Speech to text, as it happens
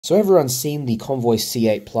So everyone's seen the Convoy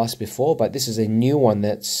C8 Plus before, but this is a new one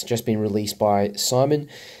that's just been released by Simon.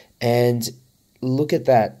 And look at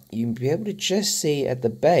that. You'll be able to just see at the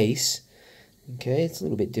base, okay, it's a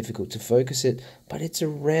little bit difficult to focus it, but it's a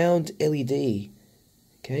round LED. Okay,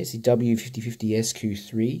 it's the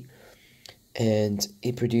W5050SQ3. And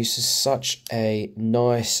it produces such a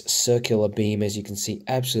nice circular beam, as you can see,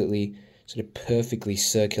 absolutely sort of perfectly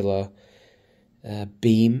circular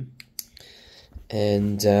beam.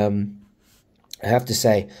 And I have to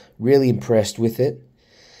say, really impressed with it.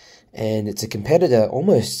 And it's a competitor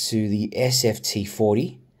almost to the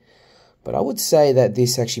SFT40, but I would say that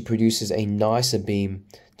this actually produces a nicer beam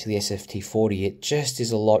to the SFT40. It just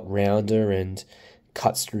is a lot rounder and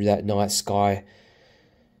cuts through that night sky,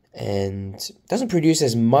 and doesn't produce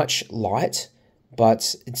as much light,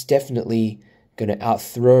 but it's definitely going to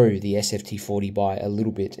outthrow the SFT40 by a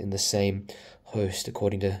little bit in the same host,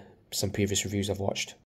 according to some previous reviews I've watched.